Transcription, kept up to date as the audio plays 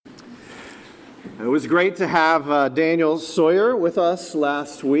It was great to have Daniel Sawyer with us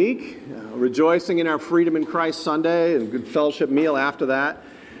last week, rejoicing in our Freedom in Christ Sunday and good fellowship meal after that,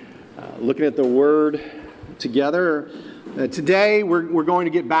 looking at the Word together. Today, we're going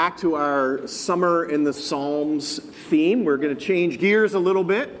to get back to our Summer in the Psalms theme. We're going to change gears a little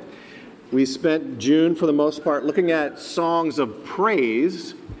bit. We spent June, for the most part, looking at songs of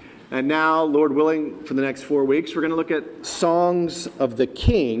praise. And now, Lord willing, for the next 4 weeks, we're going to look at songs of the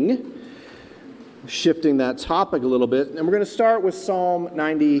King, shifting that topic a little bit. And we're going to start with Psalm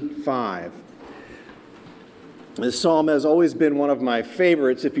 95. This psalm has always been one of my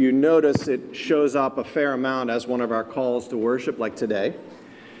favorites. If you notice, it shows up a fair amount as one of our calls to worship, like today.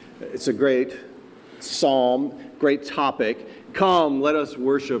 It's a great psalm, great topic. Come, let us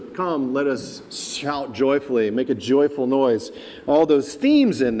worship. Come, let us shout joyfully, make a joyful noise. All those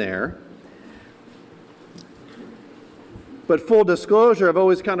themes in there. But full disclosure, I've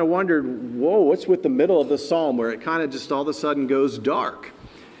always kind of wondered, whoa, what's with the middle of the psalm where it kind of just all of a sudden goes dark?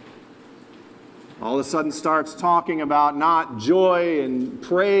 All of a sudden starts talking about not joy and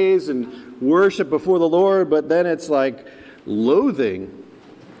praise and worship before the Lord, but then it's like loathing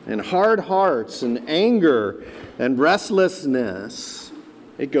and hard hearts and anger and restlessness.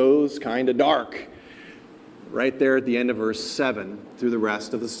 It goes kind of dark right there at the end of verse 7 through the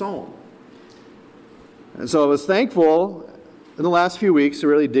rest of the psalm. And so I was thankful in the last few weeks to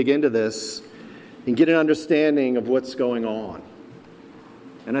really dig into this and get an understanding of what's going on.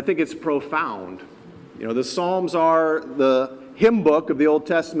 And I think it's profound. You know, the Psalms are the hymn book of the Old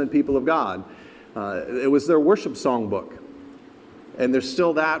Testament people of God. It was their worship song book. And there's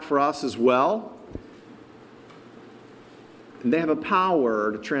still that for us as well. And they have a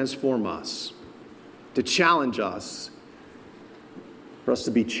power to transform us, to challenge us, for us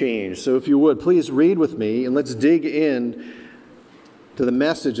to be changed. So if you would, please read with me and let's dig in to the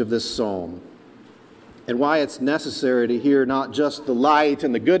message of this psalm and why it's necessary to hear not just the light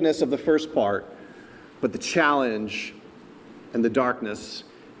and the goodness of the first part, but the challenge and the darkness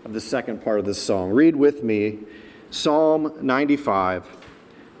of the second part of this song. Read with me Psalm 95.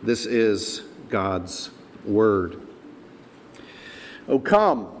 This is God's word. O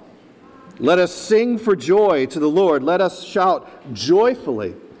come, let us sing for joy to the Lord. Let us shout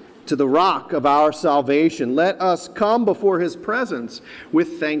joyfully to the rock of our salvation. Let us come before his presence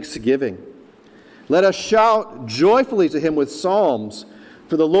with thanksgiving. Let us shout joyfully to him with psalms,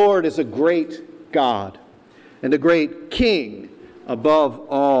 for the Lord is a great God and a great King above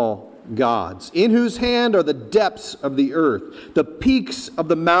all gods, in whose hand are the depths of the earth. The peaks of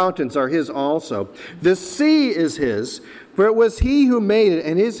the mountains are his also. The sea is his, for it was he who made it,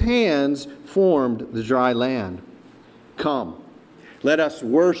 and his hands formed the dry land. Come, let us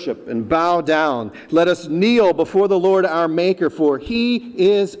worship and bow down. Let us kneel before the Lord our Maker, for he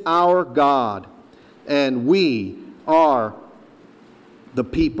is our God, and we are the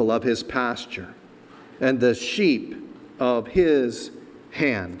people of his pasture and the sheep of his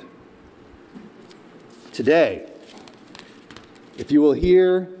hand. Today, if you will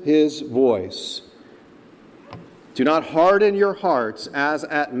hear his voice, do not harden your hearts as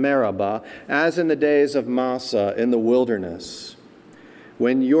at Meribah, as in the days of Massah in the wilderness,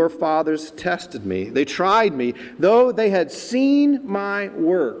 when your fathers tested me. They tried me, though they had seen my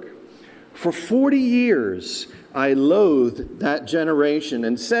work. For 40 years I loathed that generation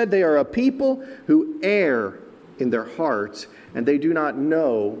and said, they are a people who err in their hearts, and they do not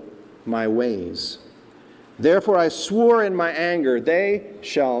know my ways. Therefore I swore in my anger, they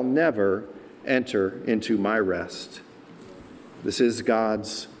shall never enter into my rest. This is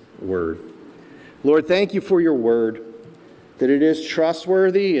God's word. Lord, thank you for your word, that it is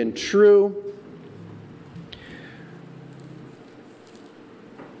trustworthy and true.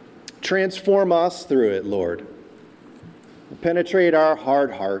 Transform us through it, Lord. Penetrate our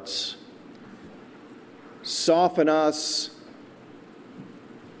hard hearts. Soften us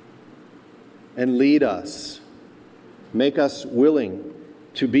and lead us. Make us willing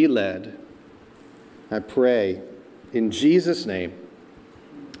to be led. I pray in Jesus' name.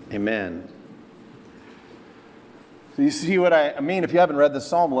 Amen. So you see what I mean? If you haven't read the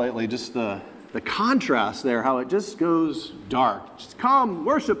psalm lately, just the contrast there, how it just goes dark. Just come,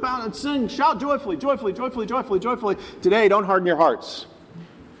 worship, bow, and sing, shout joyfully, joyfully, joyfully, joyfully, joyfully. Today, don't harden your hearts.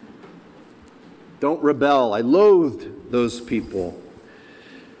 Don't rebel. I loathed those people.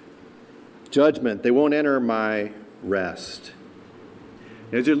 Judgment, they won't enter my rest.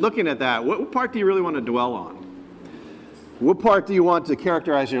 As you're looking at that, what part do you really want to dwell on? What part do you want to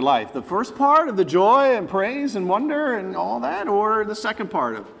characterize your life? The first part of the joy and praise and wonder and all that, or the second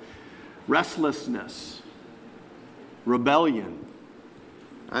part of restlessness, rebellion,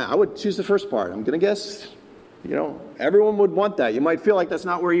 I would choose the first part. I'm going to guess, everyone would want that. You might feel like that's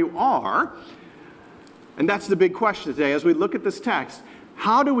not where you are. And that's the big question today as we look at this text.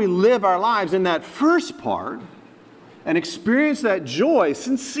 How do we live our lives in that first part and experience that joy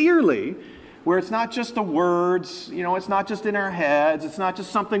sincerely, where it's not just the words, it's not just in our heads, it's not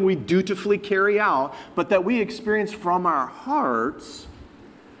just something we dutifully carry out, but that we experience from our hearts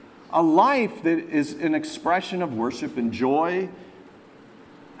a life that is an expression of worship and joy?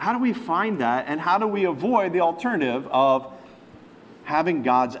 How do we find that, and how do we avoid the alternative of having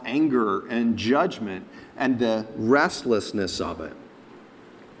God's anger and judgment and the restlessness of it?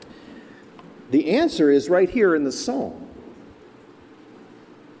 The answer is right here in the psalm.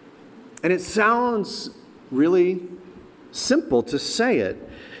 And it sounds really simple to say it,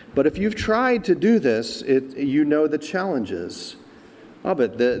 but if you've tried to do this, you know the challenges of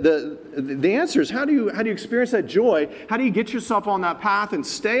it. The answer is, how do you experience that joy? How do you get yourself on that path and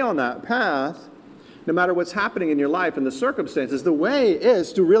stay on that path no matter what's happening in your life and the circumstances? The way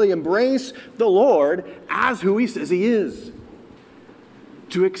is to really embrace the Lord as who He says He is.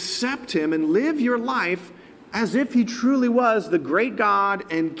 To accept Him and live your life as if He truly was the great God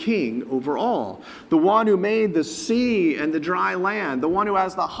and King over all. The one who made the sea and the dry land. The one who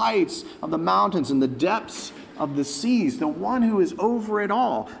has the heights of the mountains and the depths of the seas. The one who is over it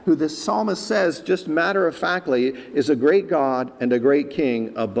all. Who the psalmist says, just matter-of-factly, is a great God and a great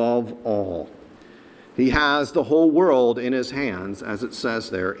King above all. He has the whole world in His hands, as it says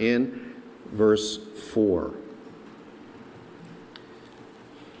there in verse 4.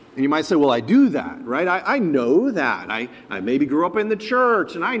 And you might say, well, I do that, right? I know that. I maybe grew up in the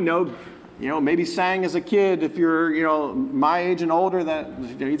church, and I know, maybe sang as a kid, if you're, my age and older, that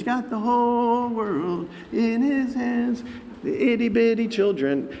He's got the whole world in His hands, the itty-bitty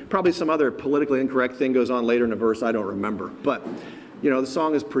children. Probably some other politically incorrect thing goes on later in the verse, I don't remember. But, the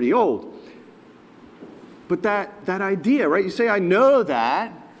song is pretty old. But that idea, right? You say, I know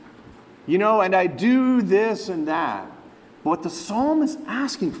that, and I do this and that. What the psalm is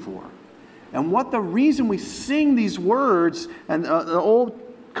asking for, and what the reason we sing these words, and the Old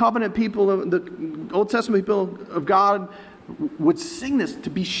Covenant people, the Old Testament people of God would sing this to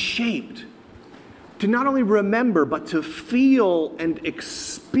be shaped, to not only remember, but to feel and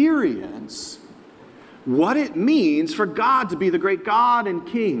experience what it means for God to be the great God and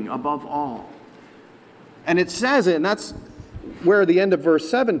King above all. And it says it, and that's where the end of verse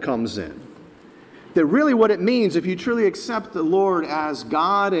 7 comes in. That really what it means, if you truly accept the Lord as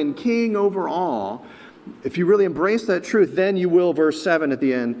God and King over all, if you really embrace that truth, then you will, verse 7 at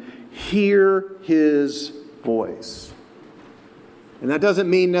the end, hear His voice. And that doesn't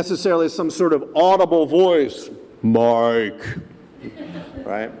mean necessarily some sort of audible voice. Mike.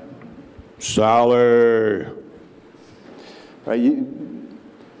 Right? Sally. Right?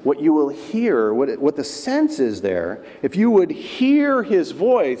 What you will hear, what the sense is there, if you would hear His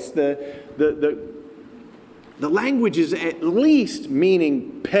voice, the language is at least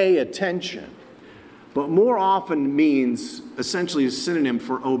meaning pay attention, but more often means essentially a synonym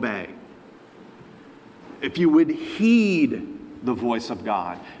for obey. If you would heed the voice of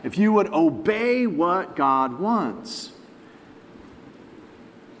God, if you would obey what God wants.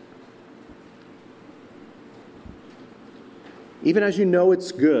 Even as you know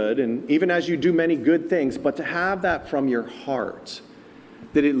it's good, and even as you do many good things, but to have that from your heart,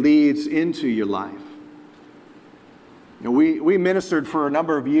 that it leads into your life. We ministered for a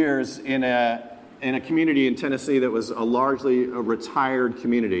number of years in a community in Tennessee that was largely a retired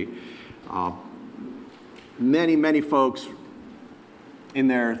community. Many folks in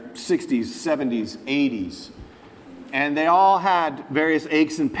their 60s, 70s, 80s. And they all had various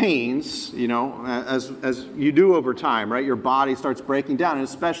aches and pains, as you do over time, right? Your body starts breaking down, and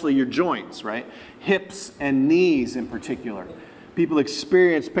especially your joints, right? Hips and knees in particular. People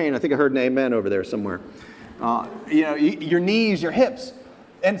experience pain. I think I heard an amen over there somewhere. Your knees, your hips.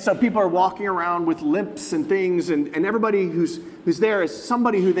 And so people are walking around with limps and things, and everybody who's there is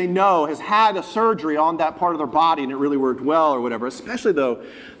somebody who they know has had a surgery on that part of their body and it really worked well or whatever. Especially though,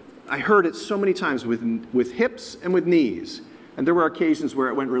 I heard it so many times with hips and with knees. And there were occasions where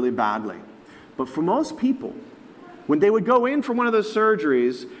it went really badly. But for most people, when they would go in for one of those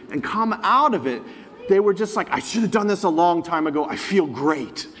surgeries and come out of it, they were just like, I should have done this a long time ago. I feel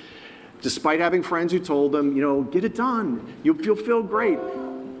great. Despite having friends who told them, get it done. You'll feel great.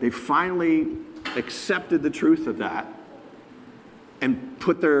 They finally accepted the truth of that and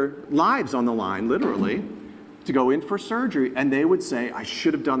put their lives on the line, literally, to go in for surgery. And they would say, I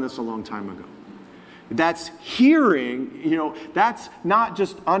should have done this a long time ago. That's hearing, that's not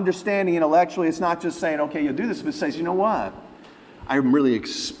just understanding intellectually. It's not just saying, okay, you'll do this, but it says, you know what? I'm really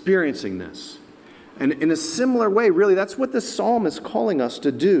experiencing this. And in a similar way, really, that's what this psalm is calling us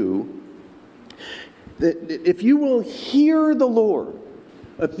to do. That if you will hear the Lord,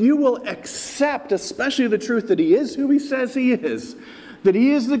 if you will accept especially the truth that he is who he says he is, that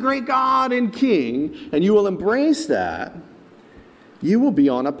he is the great God and King, and you will embrace that, you will be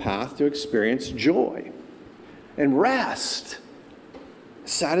on a path to experience joy and rest,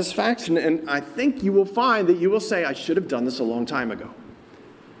 satisfaction. And I think you will find that you will say, I should have done this a long time ago.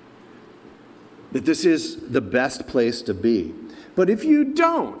 That this is the best place to be. But if you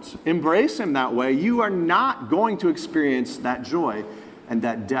don't embrace him that way, you are not going to experience that joy and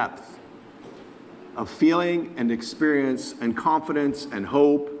that depth of feeling and experience and confidence and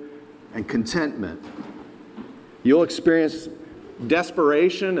hope and contentment. You'll experience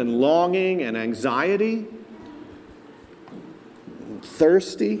desperation and longing and anxiety,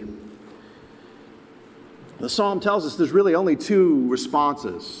 thirsty. The psalm tells us there's really only two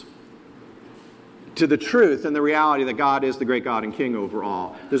responses to the truth and the reality that God is the great God and King over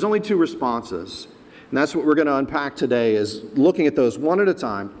all. There's only two responses. And that's what we're going to unpack today, is looking at those one at a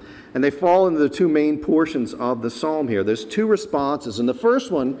time. And they fall into the two main portions of the psalm here. There's two responses. And the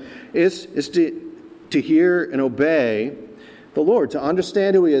first one is to hear and obey the Lord, to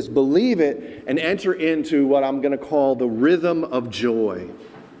understand who he is, believe it, and enter into what I'm going to call the rhythm of joy.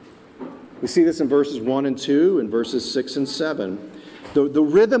 We see this in verses 1 and 2 and verses 6 and 7. The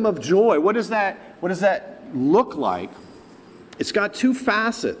rhythm of joy, what does that look like? It's got two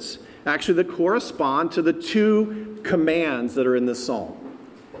facets, actually, that correspond to the two commands that are in this psalm.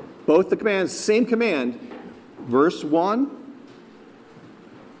 Both the commands, same command, verse 1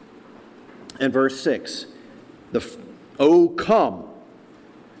 and verse 6. Oh, come,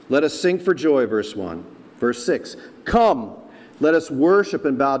 let us sing for joy, verse 1. Verse 6, come, let us worship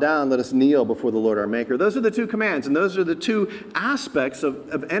and bow down, let us kneel before the Lord our Maker. Those are the two commands, and those are the two aspects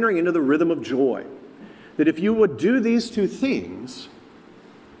of entering into the rhythm of joy. That if you would do these two things,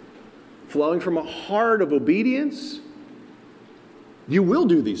 flowing from a heart of obedience, you will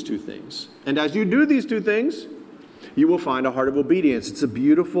do these two things. And as you do these two things, you will find a heart of obedience. It's a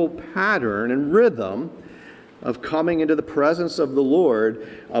beautiful pattern and rhythm of coming into the presence of the Lord,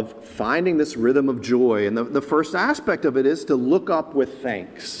 of finding this rhythm of joy. And the first aspect of it is to look up with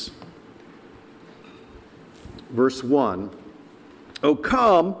thanks. Verse 1, oh,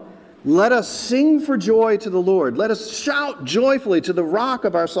 come, let us sing for joy to the Lord. Let us shout joyfully to the rock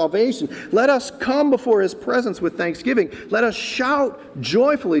of our salvation. Let us come before his presence with thanksgiving. Let us shout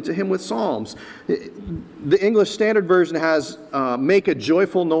joyfully to him with psalms. The English Standard Version has make a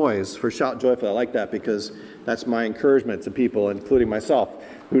joyful noise for shout joyfully. I like that because that's my encouragement to people, including myself,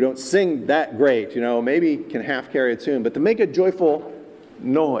 who don't sing that great, maybe can half carry a tune, but to make a joyful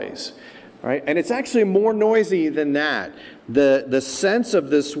noise, right? And it's actually more noisy than that. The sense of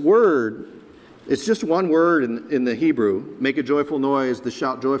this word, it's just one word in the Hebrew, make a joyful noise, the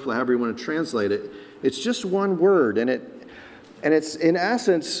shout joyfully, however you want to translate it. It's just one word, and it's in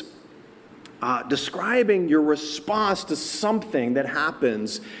essence describing your response to something that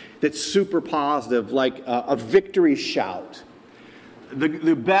happens that's super positive, like a victory shout.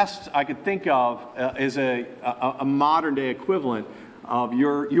 The best I could think of is a modern day equivalent of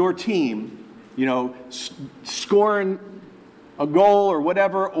your team, scoring a goal or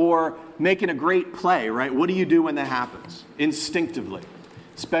whatever, or making a great play, right? What do you do when that happens? Instinctively,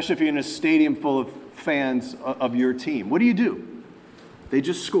 especially if you're in a stadium full of fans of your team. What do? They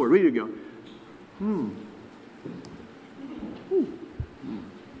just scored. Where do you go?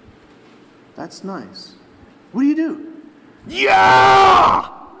 That's nice. What do? Yeah!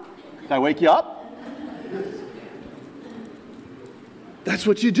 Did I wake you up? That's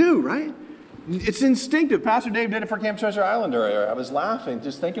what you do, right? It's instinctive. Pastor Dave did it for Camp Treasure Island earlier. I was laughing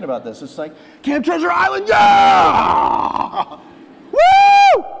just thinking about this. It's like, Camp Treasure Island, yeah!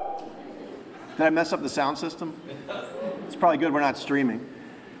 Woo! Did I mess up the sound system? It's probably good we're not streaming.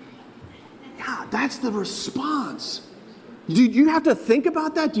 Yeah, that's the response. Do you have to think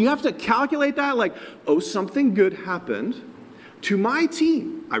about that? Do you have to calculate that? Like, oh, something good happened to my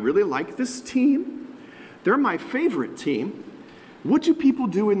team. I really like this team. They're my favorite team. What do people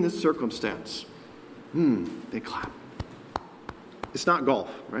do in this circumstance? They clap. It's not golf,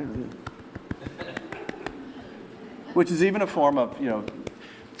 right? Which is even a form of,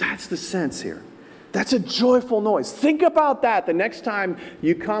 that's the sense here. That's a joyful noise. Think about that the next time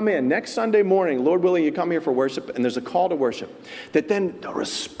you come in, next Sunday morning, Lord willing, you come here for worship, and there's a call to worship. That then the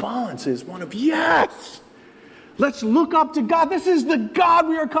response is one of, yes! Let's look up to God. This is the God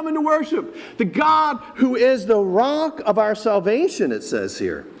we are coming to worship. The God who is the rock of our salvation, it says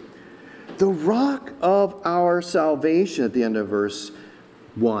here. The rock of our salvation at the end of verse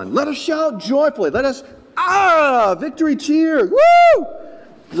 1. Let us shout joyfully. Let us, victory cheer. Woo!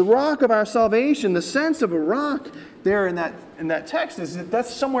 The rock of our salvation, the sense of a rock there in that text is that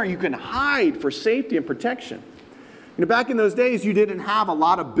that's somewhere you can hide for safety and protection. Back in those days, you didn't have a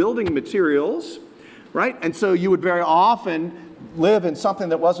lot of building materials, right? And so you would very often live in something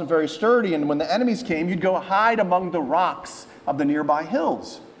that wasn't very sturdy. And when the enemies came, you'd go hide among the rocks of the nearby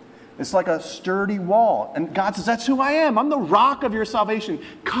hills. It's like a sturdy wall. And God says, that's who I am. I'm the rock of your salvation.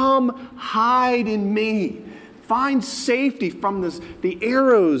 Come hide in me. Find safety from the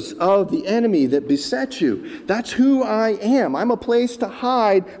arrows of the enemy that beset you. That's who I am. I'm a place to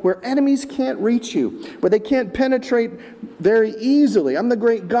hide where enemies can't reach you, where they can't penetrate very easily. I'm the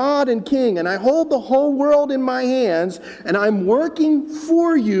great God and King, and I hold the whole world in my hands, and I'm working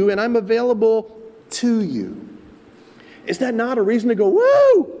for you, and I'm available to you. Is that not a reason to go,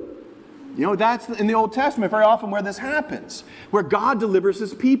 woo? That's in the Old Testament very often where this happens, where God delivers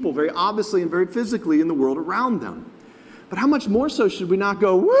his people very obviously and very physically in the world around them. But how much more so should we not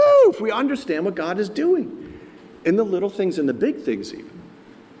go, woo, if we understand what God is doing in the little things and the big things even?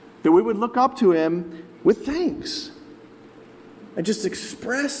 That we would look up to him with thanks and just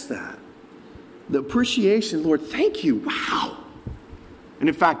express that. The appreciation, Lord, thank you, wow. And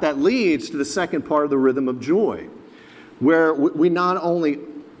in fact, that leads to the second part of the rhythm of joy, where we not only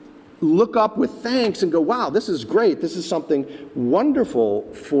look up with thanks and go, wow, this is great. This is something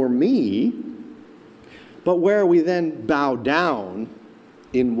wonderful for me. But where we then bow down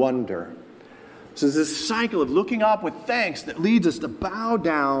in wonder. So there's this cycle of looking up with thanks that leads us to bow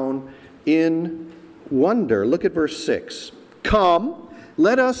down in wonder. Look at verse 6. Come,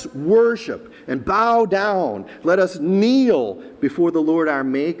 let us worship and bow down. Let us kneel before the Lord our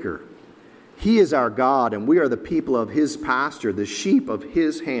Maker. He is our God, and we are the people of his pasture, the sheep of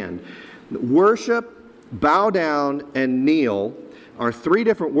his hand. Worship, bow down, and kneel are three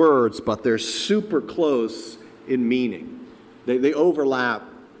different words, but they're super close in meaning. They overlap,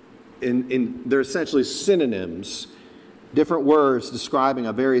 they're essentially synonyms, different words describing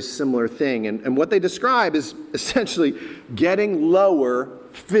a very similar thing. And what they describe is essentially getting lower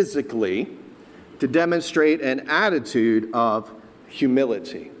physically to demonstrate an attitude of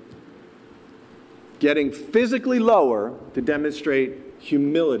humility. Getting physically lower to demonstrate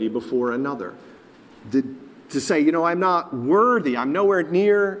humility before another. To say, I'm not worthy. I'm nowhere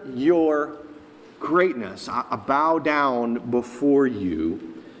near your greatness. I bow down before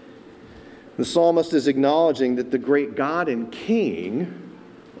you. The psalmist is acknowledging that the great God and King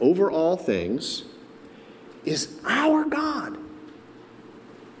over all things is our God.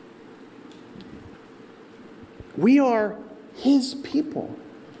 We are his people.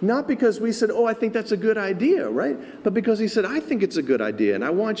 Not because we said, I think that's a good idea, right? But because he said, I think it's a good idea, and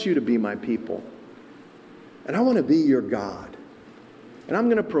I want you to be my people. And I want to be your God. And I'm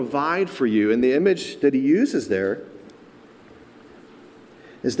going to provide for you. And the image that he uses there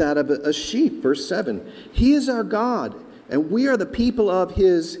is that of a sheep, verse 7. He is our God, and we are the people of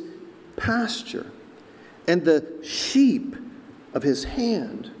his pasture, and the sheep of his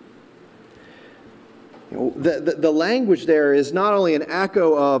hand. The language there is not only an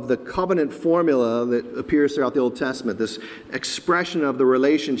echo of the covenant formula that appears throughout the Old Testament, this expression of the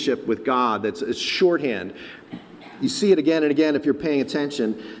relationship with God it's shorthand. You see it again and again if you're paying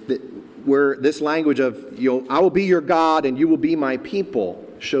attention, that where this language of, I will be your God and you will be my people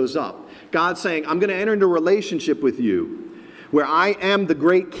shows up. God saying, I'm going to enter into a relationship with you where I am the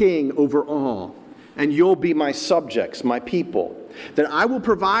great king over all, and you'll be my subjects, my people. That I will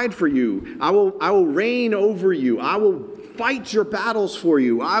provide for you. I will reign over you. I will fight your battles for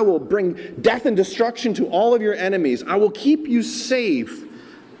you. I will bring death and destruction to all of your enemies. I will keep you safe.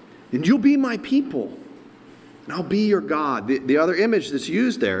 And you'll be my people. And I'll be your God. The other image that's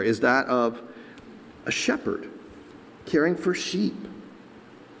used there is that of a shepherd caring for sheep.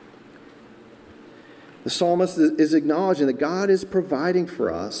 The psalmist is acknowledging that God is providing for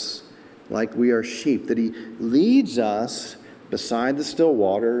us like we are sheep. That he leads us beside the still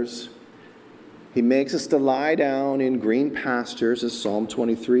waters. He makes us to lie down in green pastures, as Psalm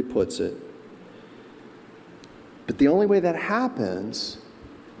 23 puts it. But the only way that happens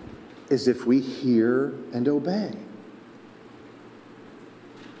is if we hear and obey.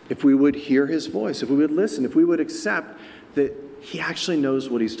 If we would hear his voice, if we would listen, if we would accept that he actually knows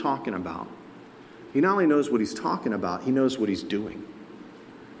what he's talking about. He not only knows what he's talking about, he knows what he's doing.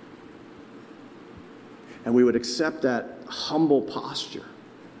 And we would accept that humble posture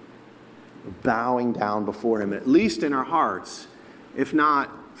of bowing down before him, at least in our hearts, if not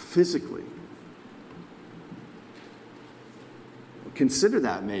physically. consider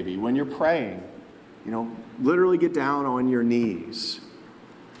that maybe when you're praying. Literally get down on your knees.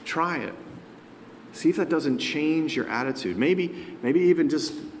 Try it. See if that doesn't change your attitude. Maybe even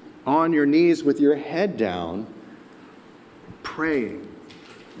just on your knees with your head down, praying.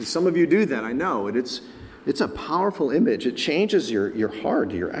 And some of you do that, I know. It's a powerful image. It changes your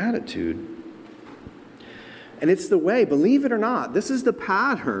heart, your attitude. And it's the way, believe it or not, this is the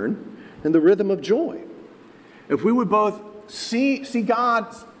pattern and the rhythm of joy. If we would both see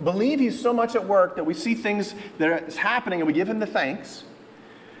God, believe He's so much at work that we see things that is happening and we give Him the thanks,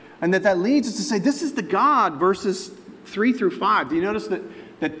 and that leads us to say, this is the God, verses 3 through 5. Do you notice that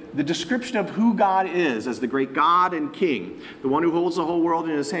the description of who God is as the great God and King, the one who holds the whole world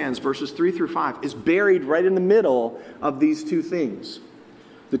in His hands, verses 3 through 5, is buried right in the middle of these two things.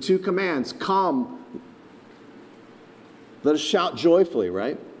 The two commands, come, let us shout joyfully,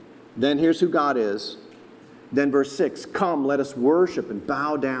 right? Then here's who God is. Then verse 6, come, let us worship and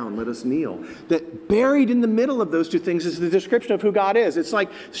bow down, let us kneel. That buried in the middle of those two things is the description of who God is. It's like,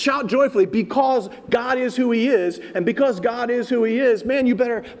 shout joyfully because God is who He is, and because God is who He is, man, you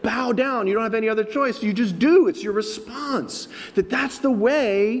better bow down. You don't have any other choice. You just do. It's your response. That's the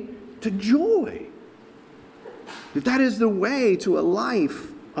way to joy. That is the way to a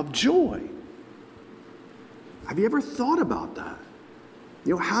life of joy. Have you ever thought about that?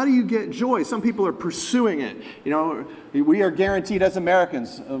 How do you get joy? Some people are pursuing it. We are guaranteed as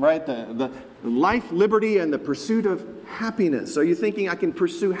Americans, right? The life, liberty, and the pursuit of happiness. Are you thinking I can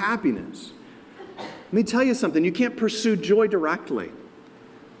pursue happiness? Let me tell you something. You can't pursue joy directly.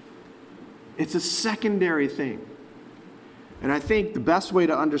 It's a secondary thing. And I think the best way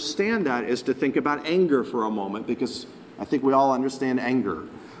to understand that is to think about anger for a moment, because I think we all understand anger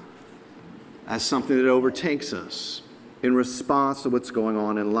as something that overtakes us in response to what's going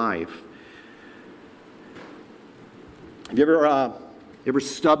on in life. Have you ever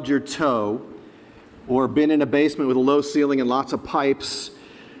stubbed your toe or been in a basement with a low ceiling and lots of pipes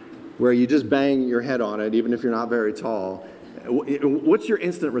where you just bang your head on it, even if you're not very tall? What's your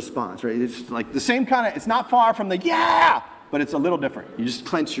instant response, right? It's like the same kind of, it's not far from the yeah, but it's a little different. You just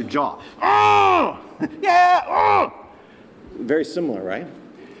clench your jaw. Oh, yeah, oh. Very similar, right?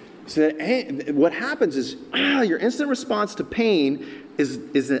 So what happens is your instant response to pain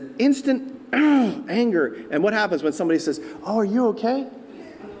is an instant anger. And what happens when somebody says, oh, are you okay?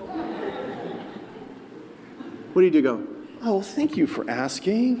 What do you do? Go, oh, thank you for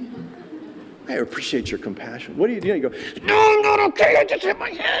asking. I appreciate your compassion. What do? You go, no, I'm not okay. I just hit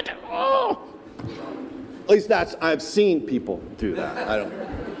my head. Oh. At least I've seen people do that. I don't.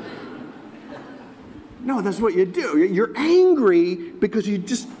 No, that's what you do. You're angry because you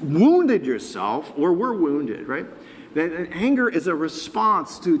just wounded yourself, or were wounded, right? That anger is a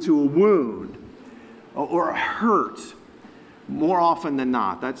response to a wound or a hurt, more often than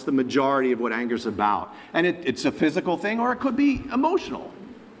not. That's the majority of what anger's about. And it's a physical thing, or it could be emotional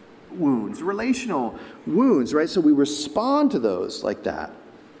wounds, relational wounds, right? So we respond to those like that.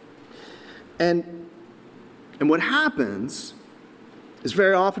 And what happens is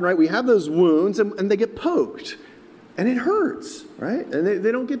very often, right, we have those wounds and they get poked. And it hurts, right? And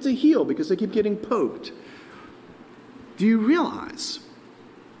they don't get to heal because they keep getting poked. Do you realize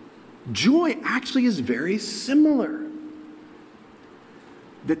joy actually is very similar?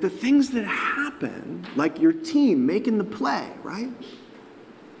 That the things that happen, like your team making the play, right?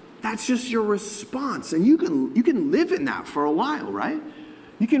 That's just your response. And you can live in that for a while, right?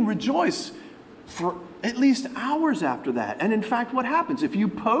 You can rejoice for at least hours after that. And in fact, what happens? If you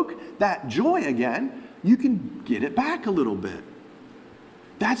poke that joy again, you can get it back a little bit.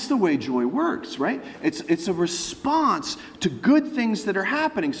 That's the way joy works, right? It's a response to good things that are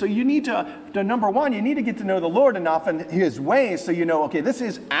happening. So you need to number one, you need to get to know the Lord enough and His ways so you know, okay, this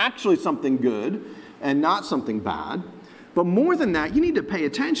is actually something good and not something bad. But more than that, you need to pay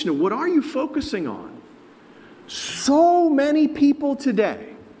attention to what are you focusing on? So many people today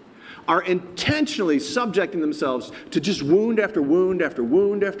are intentionally subjecting themselves to just wound after wound after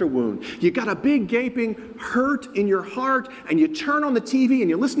wound after wound. You got a big gaping hurt in your heart, and you turn on the TV and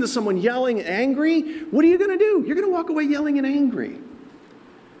you listen to someone yelling and angry. What are you going to do? You're going to walk away yelling and angry.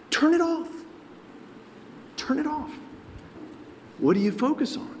 Turn it off. Turn it off. What do you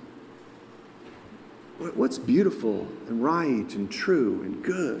focus on? What's beautiful and right and true and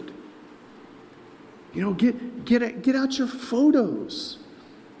good? Get out your photos.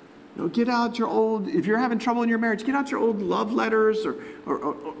 Get out your old, if you're having trouble in your marriage, get out your old love letters or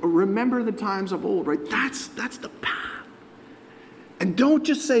remember the times of old, right? That's the path. And don't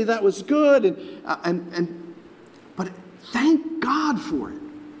just say that was good, but thank God for it.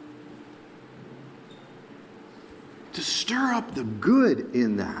 to stir up the good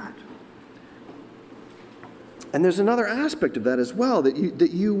in that. And there's another aspect of that as well, that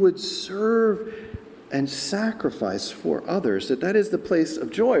you would serve and sacrifice for others, that is the place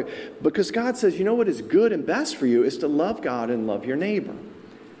of joy. Because God says, you know what is good and best for you is to love God and love your neighbor.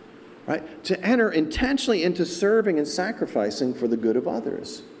 Right? To enter intentionally into serving and sacrificing for the good of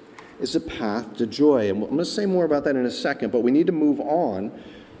others is a path to joy. And I'm going to say more about that in a second, but we need to move on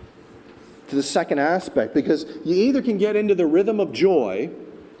to the second aspect, because you either can get into the rhythm of joy,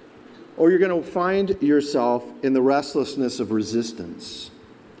 or you're going to find yourself in the restlessness of resistance.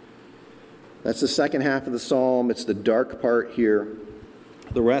 That's the second half of the psalm. It's the dark part here.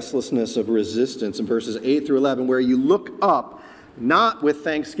 The restlessness of resistance in verses 8 through 11, where you look up, not with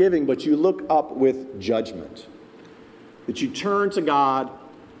thanksgiving, but you look up with judgment. That you turn to God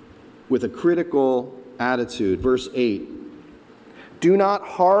with a critical attitude. Verse 8, do not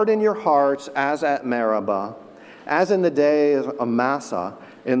harden your hearts as at Meribah, as in the day of Massah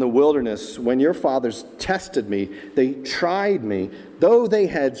in the wilderness, when your fathers tested me. They tried me, though they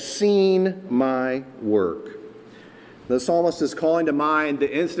had seen my work. The psalmist is calling to mind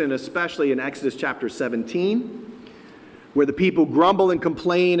the incident, especially in Exodus chapter 17, where the people grumble and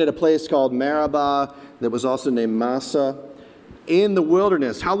complain at a place called Meribah that was also named Massah in the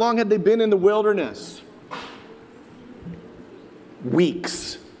wilderness. How long had they been in the wilderness?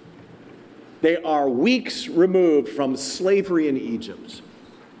 Weeks. They are weeks removed from slavery in Egypt.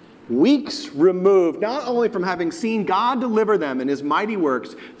 Weeks removed, not only from having seen God deliver them in his mighty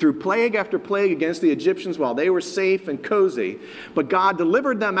works through plague after plague against the Egyptians while they were safe and cozy, but God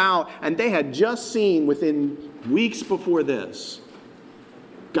delivered them out, and they had just seen within weeks before this,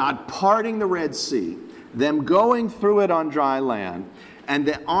 God parting the Red Sea, them going through it on dry land, and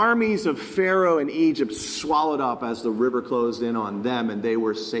the armies of Pharaoh and Egypt swallowed up as the river closed in on them, and they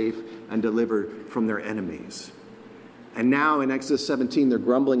were safe and delivered from their enemies. And now in Exodus 17, they're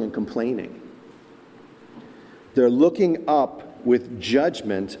grumbling and complaining. They're looking up with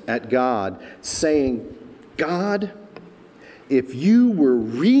judgment at God, saying, God, if you were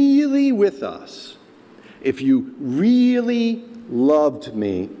really with us, if you really loved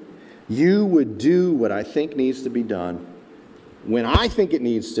me, you would do what I think needs to be done, when I think it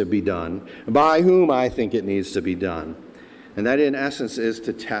needs to be done, by whom I think it needs to be done. And that, in essence, is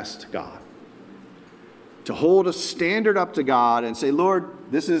to test God. To hold a standard up to God and say, Lord,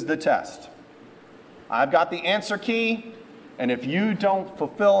 this is the test. I've got the answer key, and if you don't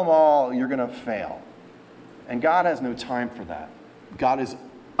fulfill them all, you're going to fail. And God has no time for that. God is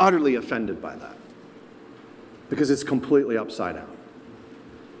utterly offended by that, because it's completely upside down.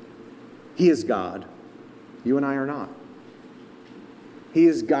 He is God. You and I are not. He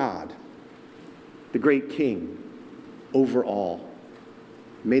is God, the great King over all.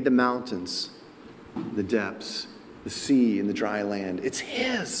 Made the mountains, the depths, the sea, and the dry land. It's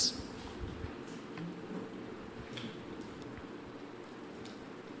his.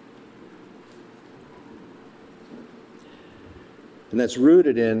 And that's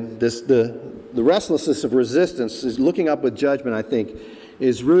rooted in this, the restlessness of resistance is looking up with judgment, I think,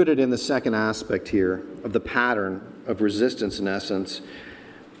 is rooted in the second aspect here of the pattern of resistance, in essence.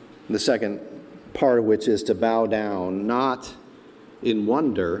 The second part of which is to bow down, not in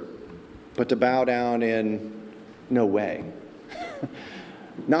wonder, but to bow down in no way.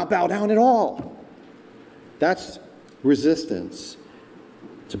 Not bow down at all. That's resistance.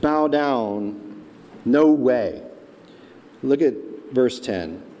 To bow down, no way. Look at verse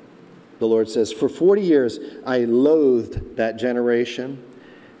 10. The Lord says, for 40 years I loathed that generation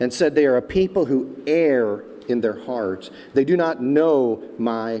and said, they are a people who err in their hearts. They do not know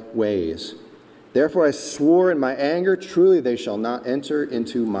my ways. Therefore I swore in my anger, truly they shall not enter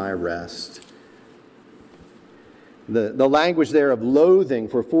into my rest. The language there of loathing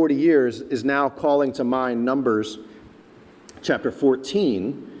for 40 years is now calling to mind Numbers chapter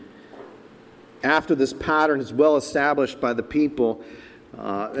 14. After this pattern is well established by the people,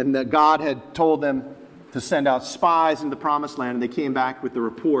 and that God had told them to send out spies in the promised land, and they came back with the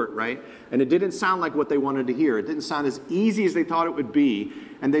report, right? And it didn't sound like what they wanted to hear. It didn't sound as easy as they thought it would be.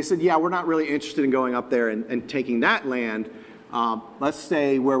 And they said, yeah, we're not really interested in going up there and taking that land. Let's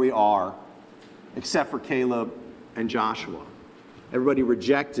stay where we are, except for Caleb and Joshua. Everybody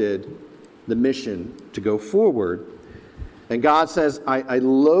rejected the mission to go forward. And God says, I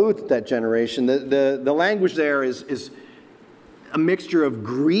loathed that generation. The language there is a mixture of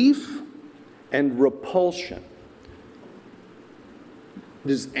grief and repulsion.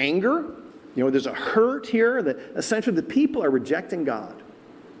 There's anger. There's a hurt here that essentially the people are rejecting God.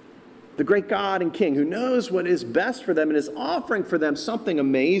 The great God and King who knows what is best for them and is offering for them something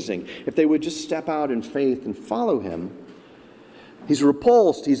amazing if they would just step out in faith and follow him. He's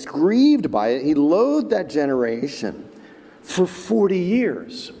repulsed. He's grieved by it. He loathed that generation for 40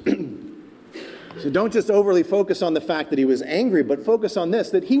 years. So don't just overly focus on the fact that he was angry, but focus on this,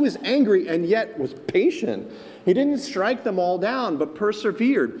 that he was angry and yet was patient. He didn't strike them all down, but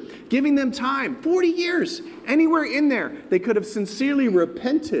persevered, giving them time, 40 years, anywhere in there. They could have sincerely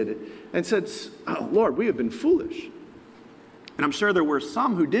repented and said, "Oh, Lord, we have been foolish." And I'm sure there were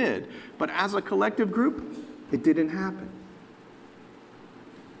some who did, but as a collective group, it didn't happen.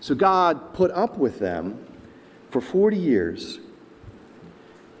 So God put up with them for 40 years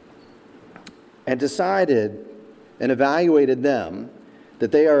and decided and evaluated them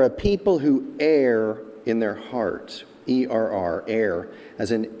that they are a people who err in their heart. E-R-R, err,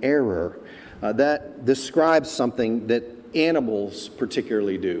 as in error. That describes something that animals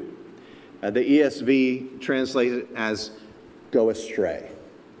particularly do. The ESV translates it as go astray.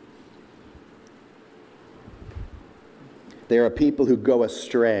 They are a people who go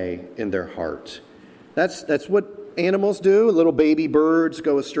astray in their heart. That's what animals do. Little baby birds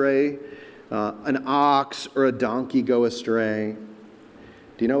go astray. An ox or a donkey go astray.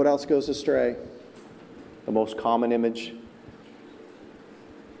 Do you know what else goes astray? The most common image?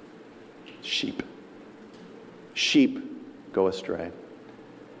 Sheep. Sheep go astray.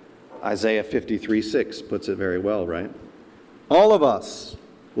 Isaiah 53:6 puts it very well, right? All of us,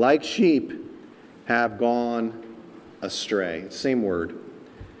 like sheep, have gone astray. Same word.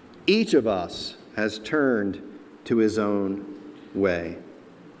 Each of us has turned to his own way.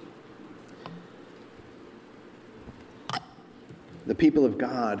 The people of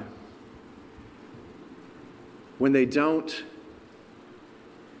God, when they don't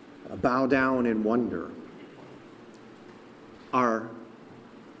bow down in wonder, are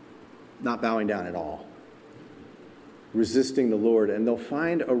not bowing down at all, resisting the Lord, and they'll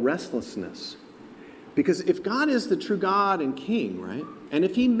find a restlessness. Because if God is the true God and King, right, and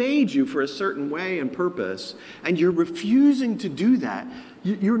if he made you for a certain way and purpose, and you're refusing to do that,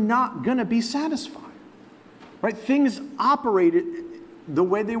 you're not going to be satisfied. Right? Things operate the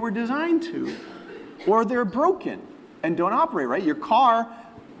way they were designed to, or they're broken and don't operate, right? Your car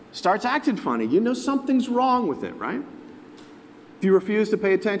starts acting funny. You know something's wrong with it, right? If you refuse to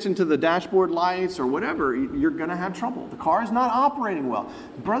pay attention to the dashboard lights or whatever, you're going to have trouble. The car is not operating well.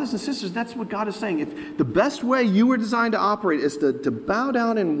 Brothers and sisters, that's what God is saying. If the best way you were designed to operate is to bow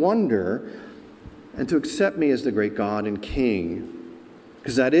down in wonder and to accept me as the great God and King,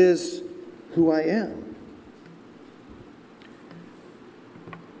 because that is who I am.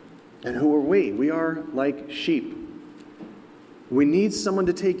 And who are we? We are like sheep. We need someone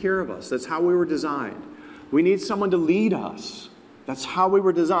to take care of us. That's how we were designed. We need someone to lead us. That's how we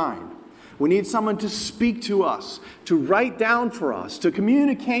were designed. We need someone to speak to us, to write down for us, to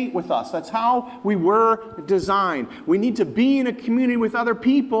communicate with us. That's how we were designed. We need to be in a community with other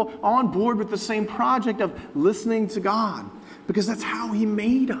people on board with the same project of listening to God, because that's how he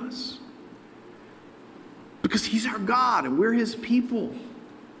made us. Because he's our God and we're his people.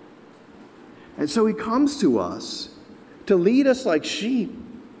 And so he comes to us to lead us like sheep.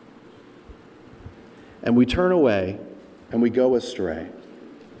 And we turn away and we go astray.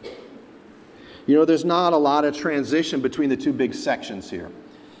 You know, there's not a lot of transition between the two big sections here.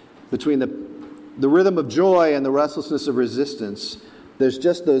 Between the rhythm of joy and the restlessness of resistance, there's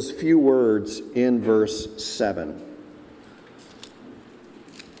just those few words in verse 7.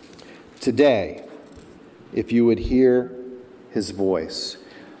 Today, if you would hear his voice.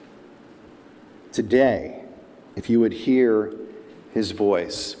 Today, if you would hear his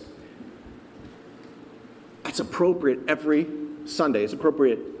voice. That's appropriate every Sunday. It's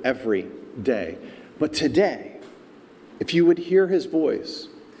appropriate every day. But today, if you would hear his voice,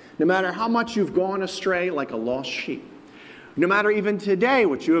 no matter how much you've gone astray like a lost sheep, no matter even today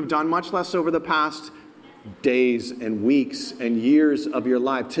what you have done, much less over the past days and weeks and years of your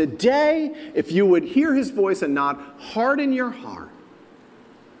life, today, if you would hear his voice and not harden your heart,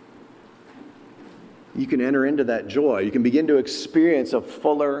 you can enter into that joy. You can begin to experience a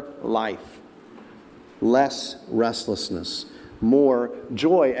fuller life. Less restlessness, more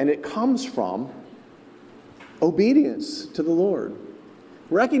joy. And it comes from obedience to the Lord.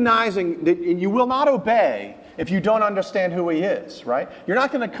 Recognizing that you will not obey if you don't understand who he is, right? You're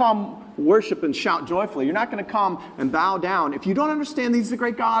not going to come worship and shout joyfully. You're not going to come and bow down if you don't understand he's the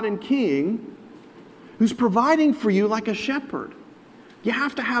great God and King who's providing for you like a shepherd. You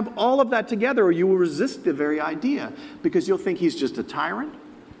have to have all of that together or you will resist the very idea, because you'll think he's just a tyrant,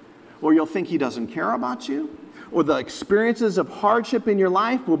 or you'll think he doesn't care about you, or the experiences of hardship in your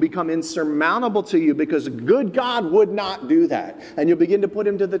life will become insurmountable to you because a good God would not do that. And you'll begin to put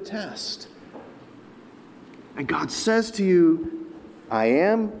him to the test. And God says to you, I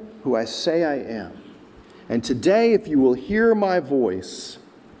am who I say I am. And today, if you will hear my voice,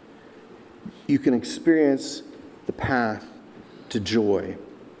 you can experience the path to joy.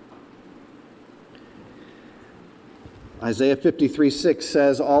 Isaiah 53:6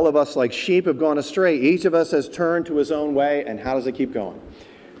 says, all of us like sheep have gone astray. Each of us has turned to his own way. And how does it keep going?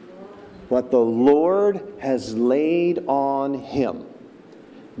 But the Lord has laid on him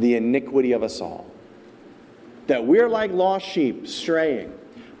the iniquity of us all. That we're like lost sheep straying.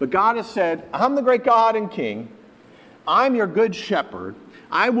 But God has said, I'm the great God and King. I'm your good shepherd.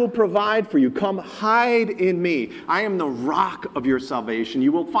 I will provide for you. Come hide in me. I am the rock of your salvation.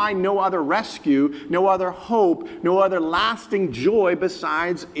 You will find no other rescue, no other hope, no other lasting joy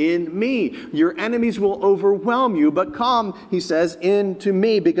besides in me. Your enemies will overwhelm you, but come, he says, into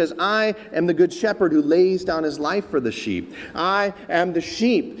me, because I am the good shepherd who lays down his life for the sheep. I am the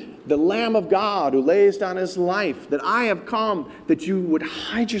sheep, the Lamb of God who lays down his life, that I have come that you would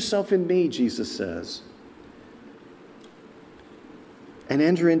hide yourself in me, Jesus says, and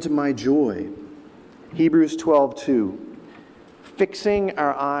enter into my joy. Hebrews 12:2. Fixing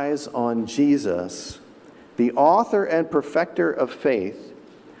our eyes on Jesus, the author and perfecter of faith,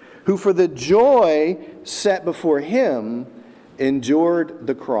 who for the joy set before him endured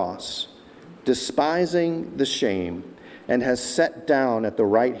the cross, despising the shame, and has sat down at the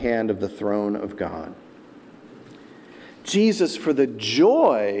right hand of the throne of God. Jesus, for the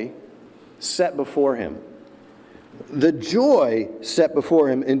joy set before him, the joy set before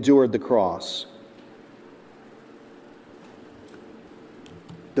him, endured the cross.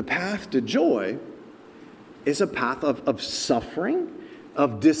 The path to joy is a path of suffering,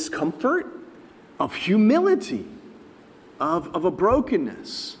 of discomfort, of humility, of a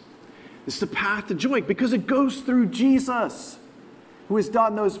brokenness. It's the path to joy because it goes through Jesus, who has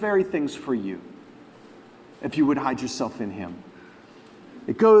done those very things for you, if you would hide yourself in him.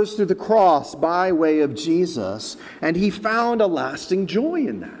 It goes through the cross by way of Jesus, and he found a lasting joy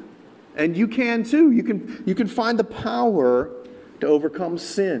in that. And you can too. You can find the power to overcome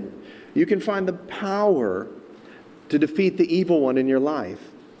sin. You can find the power to defeat the evil one in your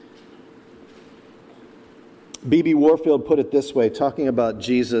life. B.B. Warfield put it this way, talking about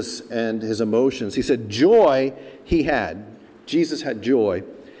Jesus and his emotions. He said, joy he had. Jesus had joy.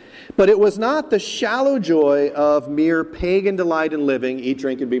 But it was not the shallow joy of mere pagan delight in living, eat,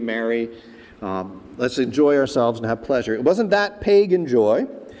 drink, and be merry. Let's enjoy ourselves and have pleasure. It wasn't that pagan joy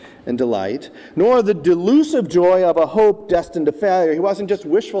and delight, nor the delusive joy of a hope destined to failure. He wasn't just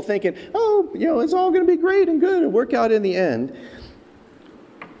wishful thinking, it's all going to be great and good and work out in the end.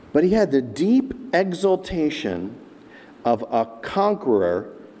 But he had the deep exultation of a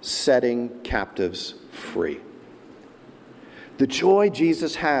conqueror setting captives free. The joy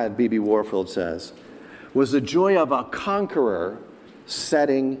Jesus had, B.B. Warfield says, was the joy of a conqueror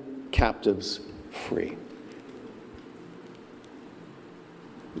setting captives free.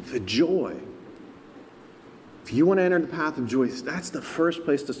 The joy. If you want to enter the path of joy, that's the first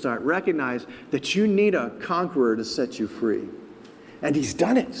place to start. Recognize that you need a conqueror to set you free. And he's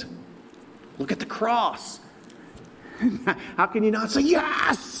done it. Look at the cross. How can you not say,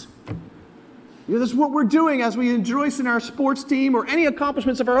 yes? That's what we're doing as we rejoice in our sports team or any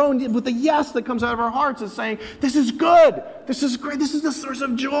accomplishments of our own, with the yes that comes out of our hearts is saying, this is good, this is great, this is the source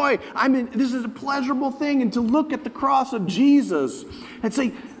of joy. This is a pleasurable thing. And to look at the cross of Jesus and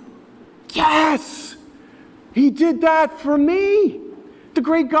say, yes, he did that for me. The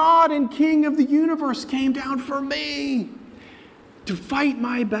great God and King of the universe came down for me to fight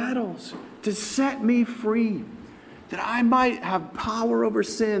my battles, to set me free, that I might have power over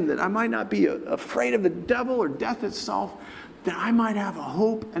sin, that I might not be afraid of the devil or death itself, that I might have a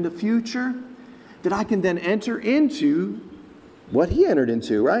hope and a future, that I can then enter into what he entered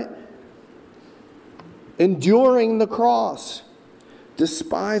into, right? Enduring the cross,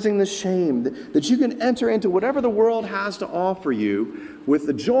 despising the shame, that you can enter into whatever the world has to offer you with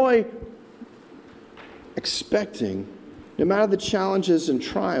the joy, expecting no matter the challenges and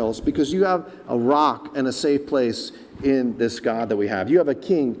trials, because you have a rock and a safe place in this God that we have. You have a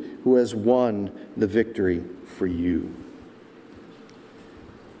King who has won the victory for you.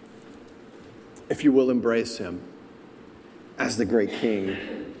 If you will embrace him as the great King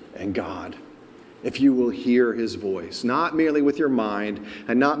and God, if you will hear his voice, not merely with your mind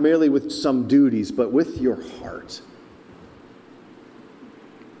and not merely with some duties, but with your heart.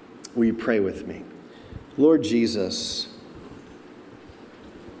 Will you pray with me? Lord Jesus,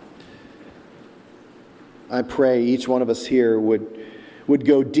 I pray each one of us here would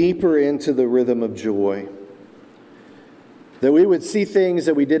go deeper into the rhythm of joy. That we would see things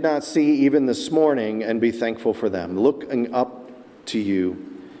that we did not see even this morning and be thankful for them, looking up to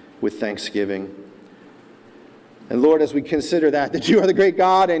you with thanksgiving. And Lord, as we consider that you are the great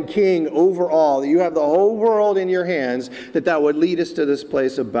God and King over all, that you have the whole world in your hands, that would lead us to this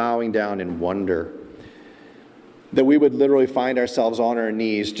place of bowing down in wonder. That we would literally find ourselves on our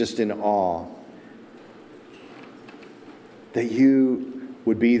knees just in awe. That you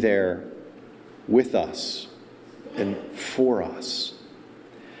would be there with us and for us.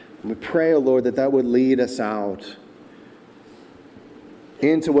 And we pray, O Lord, that would lead us out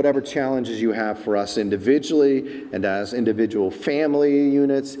into whatever challenges you have for us individually and as individual family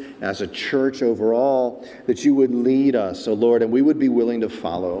units, as a church overall, that you would lead us, O Lord, and we would be willing to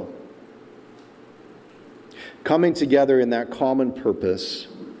follow. Coming together in that common purpose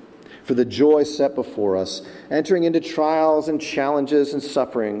for the joy set before us, entering into trials and challenges and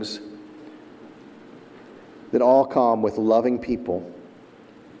sufferings that all come with loving people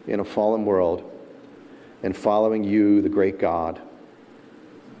in a fallen world and following you, the great God,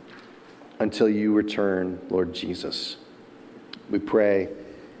 until you return, Lord Jesus. We pray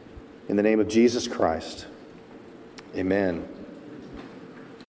in the name of Jesus Christ. Amen.